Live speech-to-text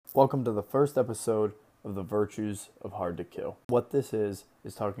Welcome to the first episode of the Virtues of Hard to Kill. What this is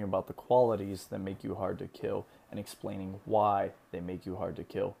talking about the qualities that make you hard to kill and explaining why they make you hard to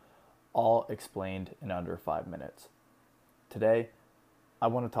kill, all explained in under 5 minutes. Today, I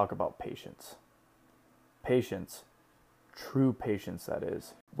want to talk about patience. Patience, true patience that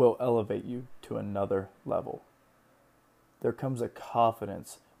is, will elevate you to another level. There comes a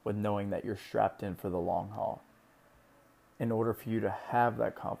confidence with knowing that you're strapped in for the long haul. In order for you to have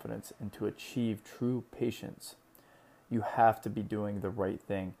that confidence and to achieve true patience, you have to be doing the right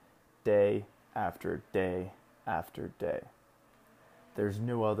thing day after day after day. There's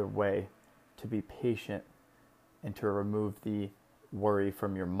no other way to be patient and to remove the worry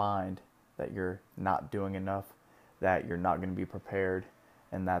from your mind that you're not doing enough, that you're not going to be prepared,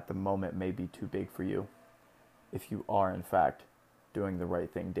 and that the moment may be too big for you, if you are in fact doing the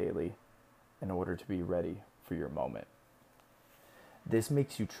right thing daily in order to be ready for your moment. This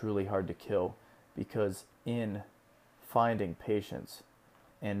makes you truly hard to kill because in finding patience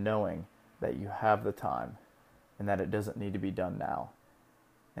and knowing that you have the time and that it doesn't need to be done now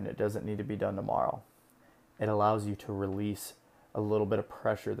and it doesn't need to be done tomorrow, it allows you to release a little bit of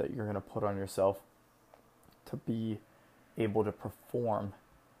pressure that you're going to put on yourself to be able to perform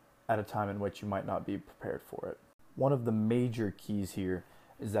at a time in which you might not be prepared for it. One of the major keys here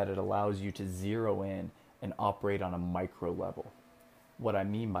is that it allows you to zero in and operate on a micro level. What I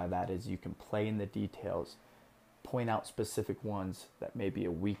mean by that is you can play in the details, point out specific ones that may be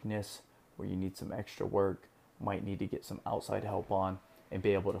a weakness, where you need some extra work, might need to get some outside help on, and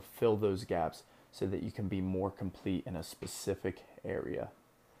be able to fill those gaps so that you can be more complete in a specific area.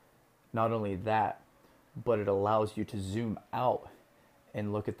 Not only that, but it allows you to zoom out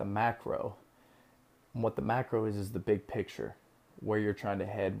and look at the macro. And what the macro is the big picture, where you're trying to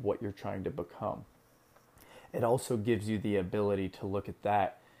head, what you're trying to become. It also gives you the ability to look at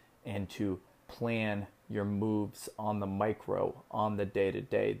that and to plan your moves on the micro, on the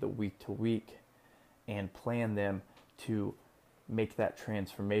day-to-day, the week-to-week, and plan them to make that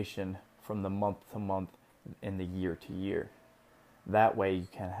transformation from the month-to-month and the year-to-year. That way you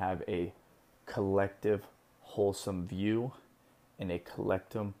can have a collective, wholesome view and a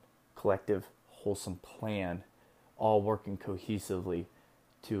collective, wholesome plan, all working cohesively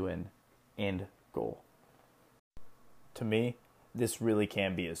to an end goal. To me, this really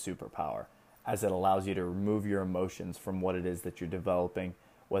can be a superpower, as it allows you to remove your emotions from what it is that you're developing,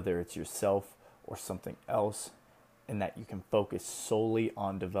 whether it's yourself or something else, and that you can focus solely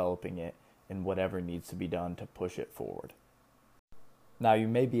on developing it and whatever needs to be done to push it forward. Now, you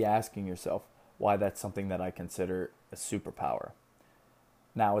may be asking yourself why that's something that I consider a superpower.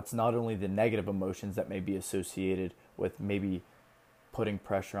 Now, it's not only the negative emotions that may be associated with maybe putting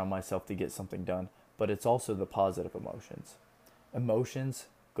pressure on myself to get something done, but it's also the positive emotions. Emotions,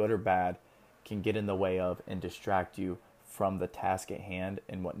 good or bad, can get in the way of and distract you from the task at hand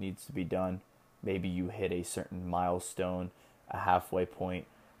and what needs to be done. Maybe you hit a certain milestone, a halfway point,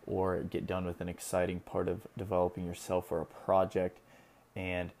 or get done with an exciting part of developing yourself or a project,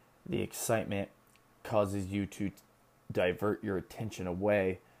 and the excitement causes you to divert your attention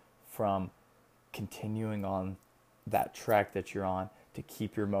away from continuing on that track that you're on to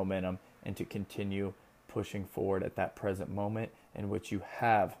keep your momentum and to continue pushing forward at that present moment in which you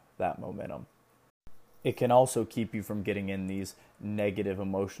have that momentum. It can also keep you from getting in these negative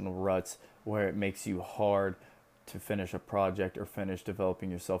emotional ruts where it makes you hard to finish a project or finish developing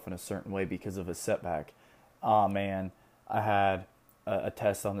yourself in a certain way because of a setback. Oh man, I had a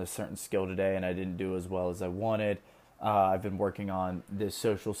test on this certain skill today and I didn't do as well as I wanted. I've been working on this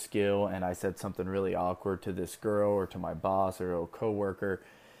social skill and I said something really awkward to this girl or to my boss or a coworker.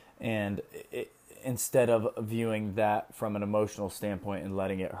 And instead of viewing that from an emotional standpoint and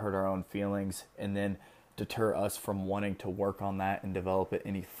letting it hurt our own feelings and then deter us from wanting to work on that and develop it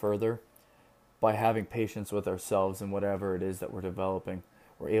any further, by having patience with ourselves and whatever it is that we're developing,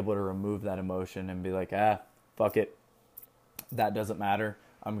 we're able to remove that emotion and be like, fuck it. That doesn't matter.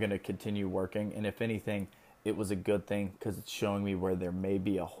 I'm going to continue working. And if anything, it was a good thing because it's showing me where there may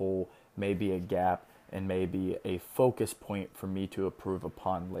be a hole, maybe a gap, and maybe a focus point for me to improve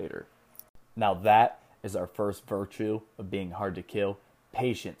upon later. Now that is our first virtue of being hard to kill.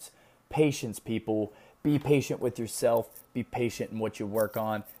 Patience. Patience, people. Be patient with yourself. Be patient in what you work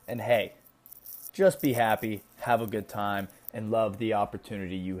on. And hey, just be happy, have a good time, and love the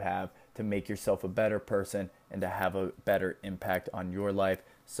opportunity you have to make yourself a better person and to have a better impact on your life,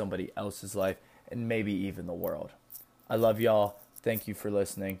 somebody else's life, and maybe even the world. I love y'all. Thank you for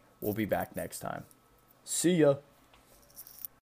listening. We'll be back next time. See ya.